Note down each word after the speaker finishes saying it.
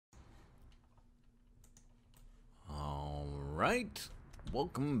Alright,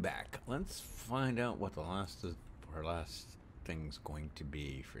 welcome back. Let's find out what the last thing's going to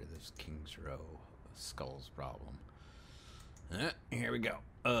be for this King's Row skulls problem. Here we go.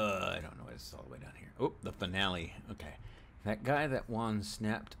 I don't know, it's all the way down here. Oh, the finale. Okay. That guy that Juan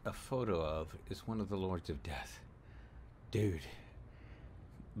snapped a photo of is one of the Lords of Death. Dude.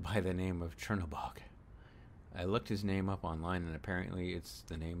 By the name of Chernobog. I looked his name up online and apparently it's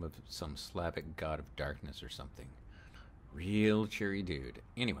the name of some Slavic god of darkness or something. Real cheery dude.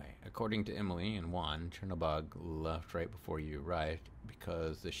 Anyway, according to Emily and Juan, Chernobog left right before you arrived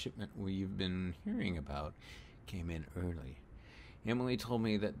because the shipment we've been hearing about came in early. Emily told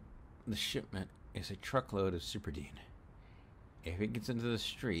me that the shipment is a truckload of Superdine. If it gets into the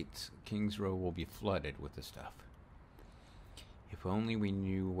streets, King's Row will be flooded with the stuff. If only we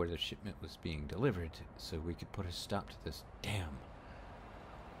knew where the shipment was being delivered so we could put a stop to this. Damn.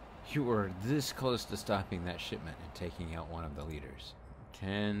 You were this close to stopping that shipment and taking out one of the leaders.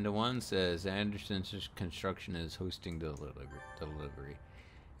 10-1 says Anderson's Construction is hosting the delivery.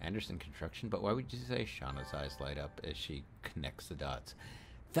 Anderson Construction? But why would you say? Shauna's eyes light up as she connects the dots.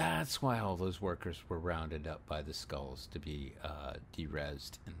 That's why all those workers were rounded up by the skulls to be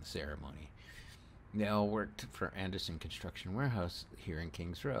de-rezzed in the ceremony. They all worked for Anderson Construction Warehouse here in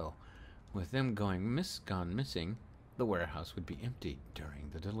King's Row. With them gone missing, the warehouse would be empty during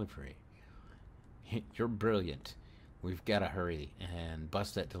the delivery. You're brilliant. We've got to hurry and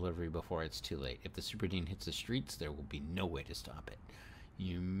bust that delivery before it's too late. If the Superdine hits the streets, there will be no way to stop it.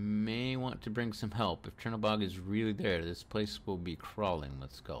 You may want to bring some help. If Chernobog is really there, this place will be crawling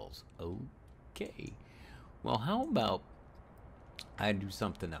with skulls. Okay. Well, how about I do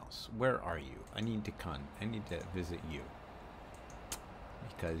something else? Where are you? I need to visit you.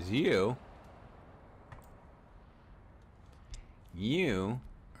 Because you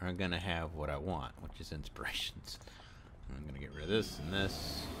are gonna have what I want, which is inspirations. I'm gonna get rid of this and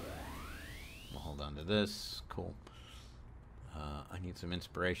this. We'll hold on to this. Cool. I need some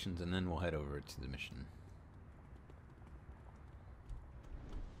inspirations, and then we'll head over to the mission.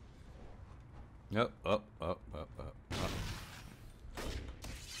 Oh.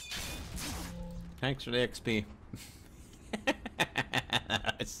 Thanks for the XP.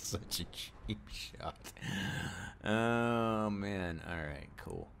 It's such a cheap shot. Oh man. Alright,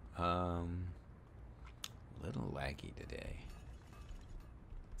 cool. Little laggy today.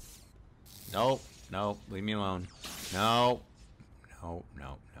 Nope, leave me alone. No,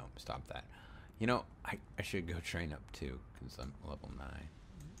 stop that. You know, I should go train up too, because I'm level 9.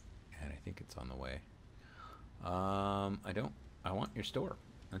 And I think it's on the way. I want your store.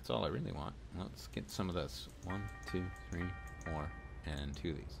 That's all I really want. Let's get some of this. 1, 2, 3, 4, and 2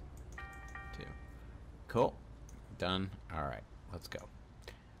 of these. 2. Cool. Done. Alright, let's go.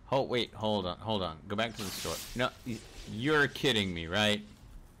 Oh, wait, hold on. Go back to the store. No, you're kidding me, right?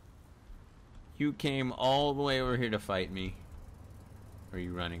 You came all the way over here to fight me. Or are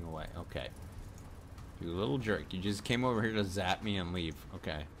you running away? Okay. You little jerk. You just came over here to zap me and leave.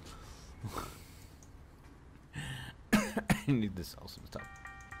 Okay. I need to sell some stuff.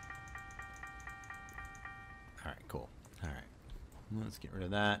 Alright, cool. Alright. Let's get rid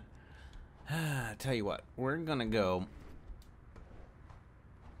of that. Tell you what. We're gonna go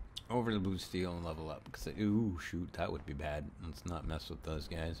over to Blue Steel and level up. Because, ooh, shoot. That would be bad. Let's not mess with those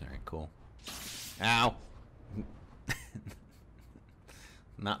guys. Alright, cool. Ow!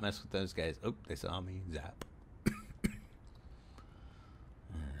 Not mess with those guys. Oh, they saw me. Zap. Alright.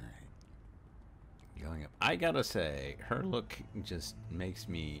 Going up. I gotta say, her look just makes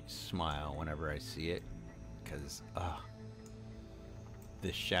me smile whenever I see it. Because,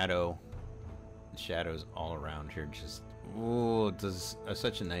 the shadows all around her just, it does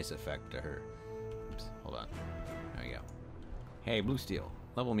such a nice effect to her. Oops, hold on. There we go. Hey, Blue Steel,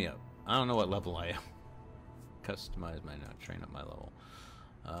 level me up. I don't know what level I am. Customize my, train up my level.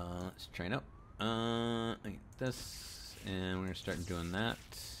 Let's train up. Like this, and we're gonna start doing that.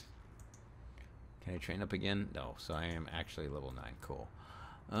 Can I train up again? No, so I am actually level 9. Cool.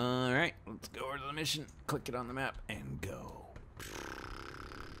 Alright, let's go over to the mission. Click it on the map and go.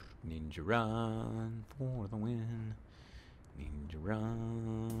 Ninja run for the win. Ninja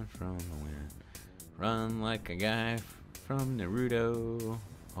run from the wind. Run like a guy from Naruto.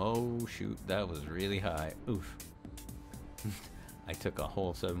 Oh shoot, that was really high. Oof. I took a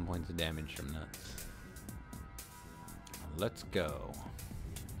whole 7 points of damage from that. Let's go.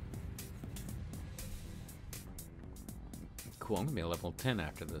 Cool, I'm gonna be a level 10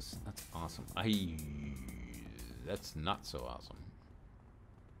 after this. That's awesome. That's not so awesome.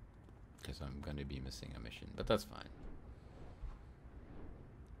 Because I'm gonna be missing a mission, but that's fine.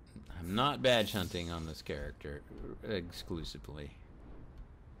 I'm not badge hunting on this character exclusively.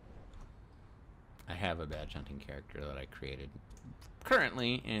 I have a badge hunting character that I created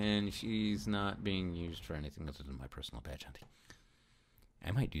currently, and she's not being used for anything other than my personal badge hunting.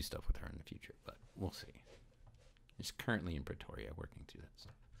 I might do stuff with her in the future, but we'll see. She's currently in Pretoria working through that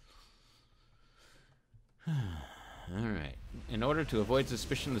stuff. Alright. In order to avoid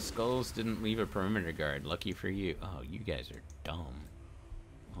suspicion, the skulls didn't leave a perimeter guard. Lucky for you. Oh, you guys are dumb.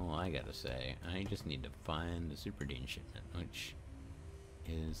 Oh, I gotta say. I just need to find the Super Dean shipment, which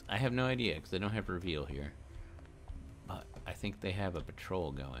is... I have no idea, because they don't have reveal here. But I think they have a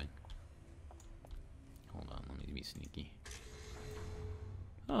patrol going. Hold on, let me be sneaky.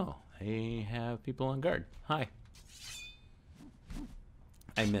 Oh, they have people on guard. Hi.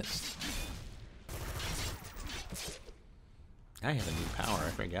 I missed. I have a new power, I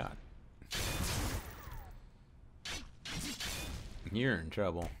forgot. You're in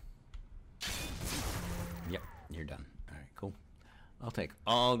trouble. Yep, you're done. Alright, cool. I'll take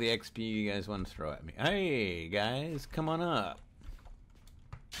all the XP you guys want to throw at me. Hey, guys, come on up.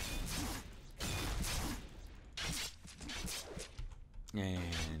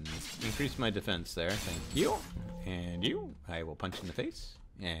 And increase my defense there, thank you. And you, I will punch you in the face.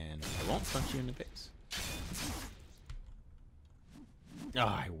 And I won't punch you in the face.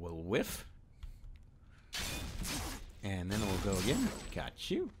 I will whiff. And then we'll go again. Got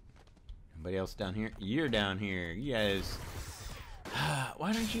you. Anybody else down here? You're down here. You guys.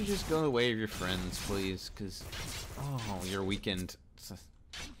 Why don't you just go away with your friends, please? Because, oh, you're weakened. So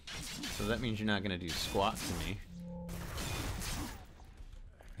that means you're not going to do squat to me.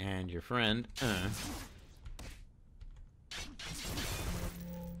 And your friend.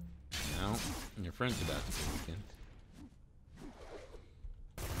 No. Your friend's about to be weakened.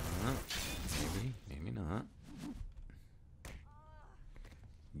 Maybe, maybe not.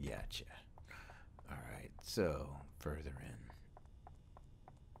 Gotcha. Alright, so, further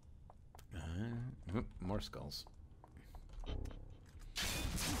in. More skulls. You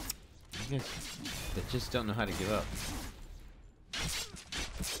guys, they just don't know how to give up.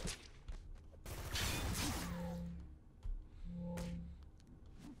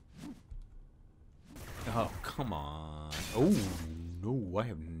 Oh, come on. Oh, no, I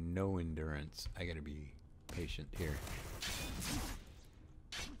have no endurance. I gotta be patient here.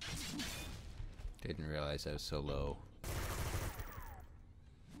 Didn't realize I was so low.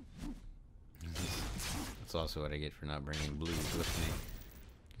 That's also what I get for not bringing blues with me.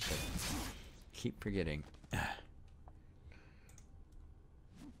 But keep forgetting.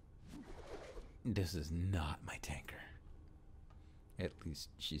 This is not my tanker. At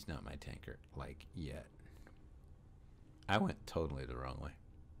least she's not my tanker, like, yet. I went totally the wrong way.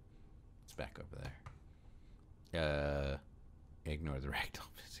 It's back over there. Ignore the ragdoll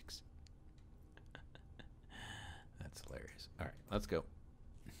physics. That's hilarious. Alright, let's go.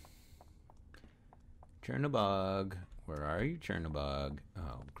 Chernobog. Where are you, Chernobog?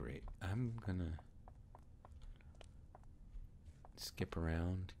 Oh, great. I'm gonna skip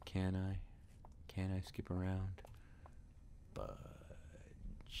around. Can I? Can I skip around?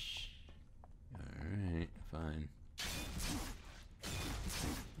 Budge. Alright, fine.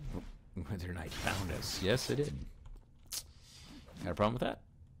 Oh, whether or not you found us. Yes, it did. Got a problem with that?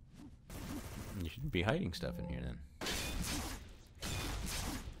 You shouldn't be hiding stuff in here then.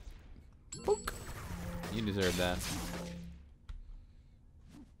 Poke. You deserve that.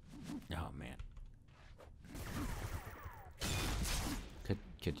 Oh man.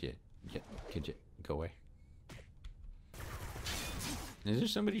 Could you go away? Is there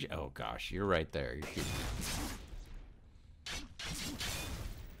somebody? Oh gosh, you're right there. You're shooting at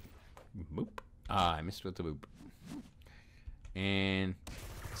me. Boop. Ah, I missed with the boop. And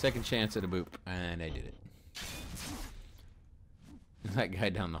second chance at a boop, and I did it. That guy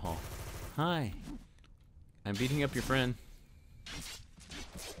down the hall. Hi. I'm beating up your friend. Do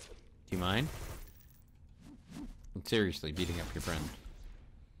you mind? I'm seriously beating up your friend.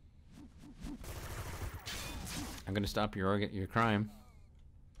 I'm gonna stop your crime.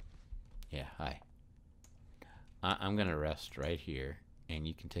 Yeah, hi. I'm gonna rest right here, and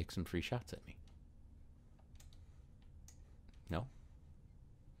you can take some free shots at me. No?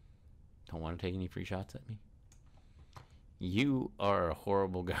 Don't want to take any free shots at me? You are a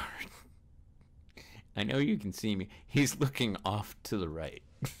horrible guard. I know you can see me. He's looking off to the right.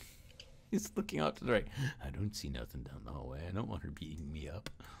 He's looking off to the right. I don't see nothing down the hallway. I don't want her beating me up.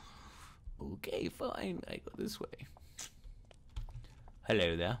 Okay, fine. I go this way.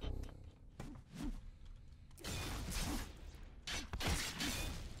 Hello there.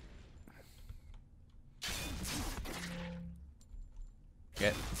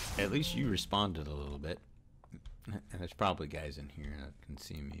 Get At least you responded a little bit. And there's probably guys in here that can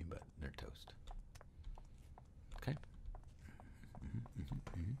see me, but they're toast. Okay.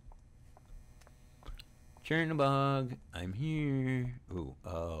 Chernobog, I'm here. Ooh,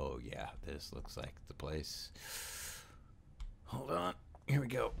 oh yeah, this looks like the place. Hold on, here we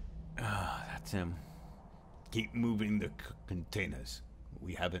go. Ah, that's him. Keep moving the containers.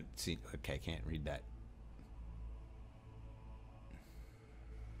 We haven't seen. Okay, I can't read that.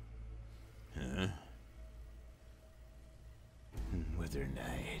 Huh? Wither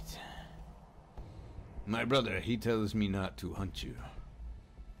Knight. My brother, he tells me not to hunt you.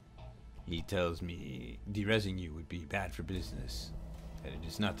 He tells me derezzing you would be bad for business. That it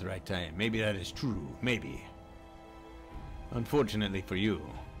is not the right time. Maybe that is true. Maybe. Unfortunately for you,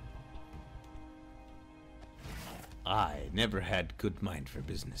 I never had good mind for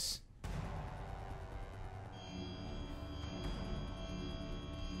business.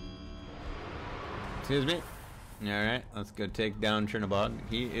 Excuse me. Alright, let's go take down Chernobog.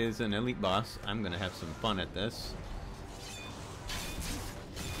 He is an elite boss. I'm gonna have some fun at this.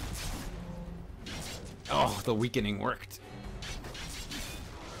 Oh, the weakening worked.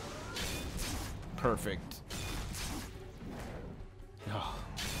 Perfect. Oh,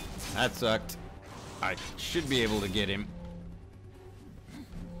 that sucked. I should be able to get him.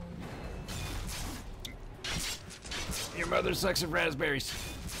 Your mother sucks at raspberries.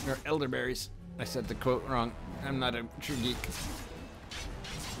 Or elderberries. I said the quote wrong. I'm not a true geek.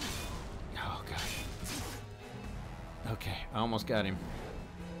 Oh, gosh. Okay, I almost got him.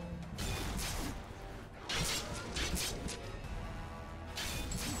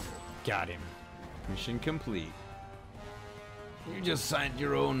 Got him. Mission complete. You just signed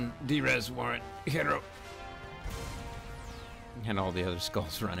your own derez warrant, hero. And all the other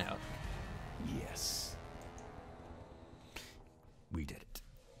skulls run out. Yes. We did it.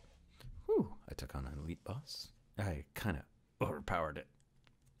 Whew. I took on an elite boss. I kind of overpowered it.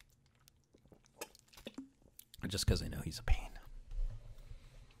 Just because I know he's a pain.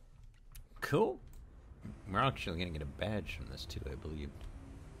 Cool. We're actually going to get a badge from this too, I believe.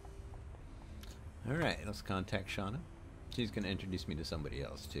 Alright, let's contact Shauna. She's going to introduce me to somebody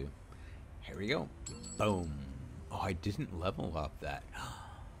else too. Here we go. Boom. Oh, I didn't level up that.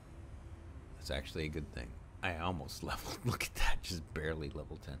 That's actually a good thing. I almost leveled. Look at that. Just barely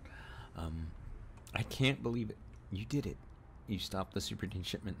level 10. I can't believe it. You did it. You stopped the Super Dean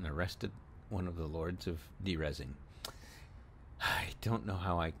shipment and arrested one of the Lords of Derezzing. I don't know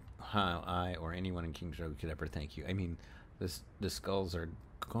how I or anyone in King's Road could ever thank you. I mean, the skulls are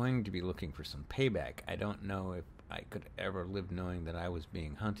going to be looking for some payback. I don't know if I could ever live knowing that I was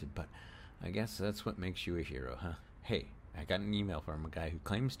being hunted, but I guess that's what makes you a hero, huh? Hey, I got an email from a guy who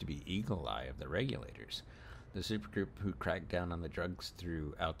claims to be Eagle Eye of the Regulators, the supergroup who cracked down on the drugs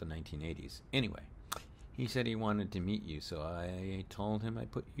throughout the 1980s. Anyway, he said he wanted to meet you, so I told him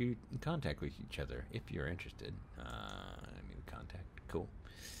I'd put you in contact with each other if you're interested. I mean, contact. Cool.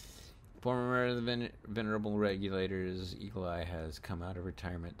 Former venerable regulators, Eagle Eye has come out of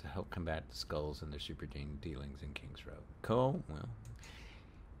retirement to help combat the skulls and their super dealings in King's Road. Cool. Well,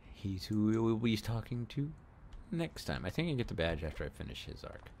 he's who we'll be talking to next time. I think I get the badge after I finish his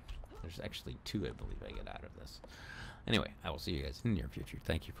arc. There's actually 2, I believe, I get out of this. Anyway, I will see you guys in the near future.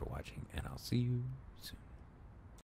 Thank you for watching, and I'll see you soon.